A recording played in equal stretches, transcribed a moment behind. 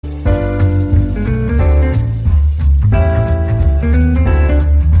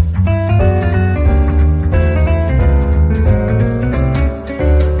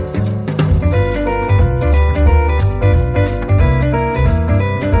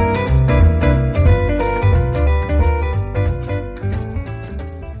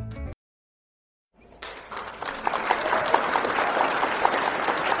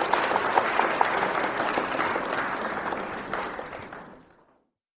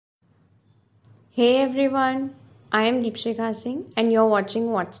Hey everyone, I am Deepshikha Singh and you're watching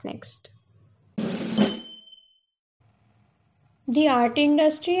What's Next. The art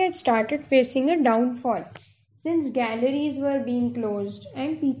industry had started facing a downfall since galleries were being closed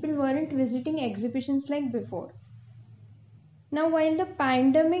and people weren't visiting exhibitions like before. Now, while the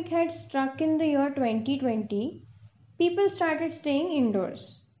pandemic had struck in the year 2020, people started staying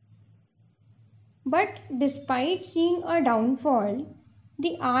indoors. But despite seeing a downfall,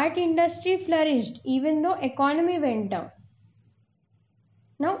 the art industry flourished even though economy went down.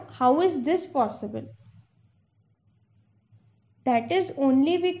 Now, how is this possible? That is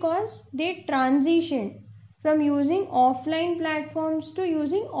only because they transitioned from using offline platforms to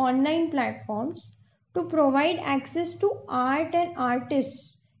using online platforms to provide access to art and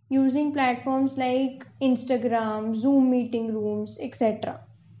artists using platforms like Instagram, Zoom meeting rooms, etc.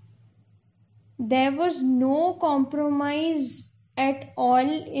 There was no compromise at all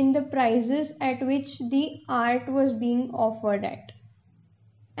in the prices at which the art was being offered at.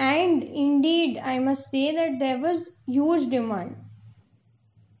 And indeed, I must say that there was huge demand.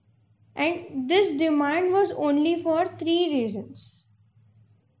 And this demand was only for three reasons.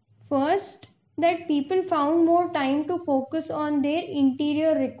 First, that people found more time to focus on their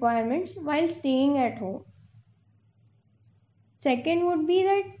interior requirements while staying at home. Second would be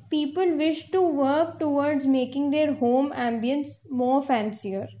that people wish to work towards making their home ambience more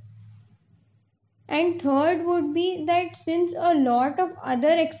fancier. And third would be that since a lot of other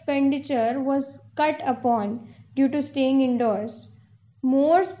expenditure was cut upon due to staying indoors,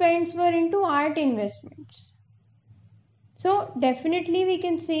 more spends were into art investments. So definitely we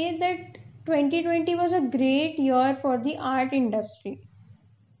can say that 2020 was a great year for the art industry.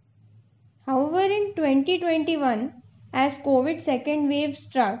 However, in 2021, as COVID second wave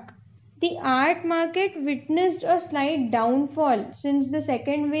struck, the art market witnessed a slight downfall since the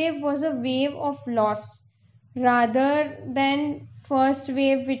second wave was a wave of loss rather than first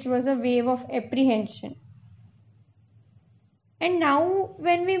wave which was a wave of apprehension. And now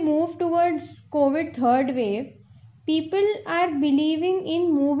when we move towards COVID third wave, people are believing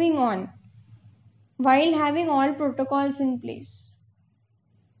in moving on while having all protocols in place.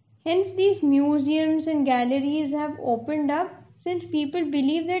 Hence, these museums and galleries have opened up since people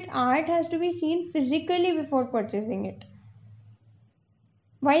believe that art has to be seen physically before purchasing it.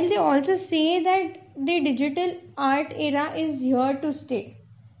 While they also say that the digital art era is here to stay.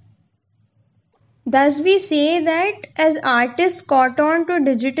 Thus, we say that as artists caught on to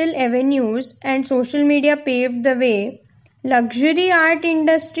digital avenues and social media paved the way, luxury art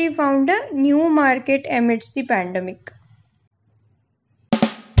industry found a new market amidst the pandemic.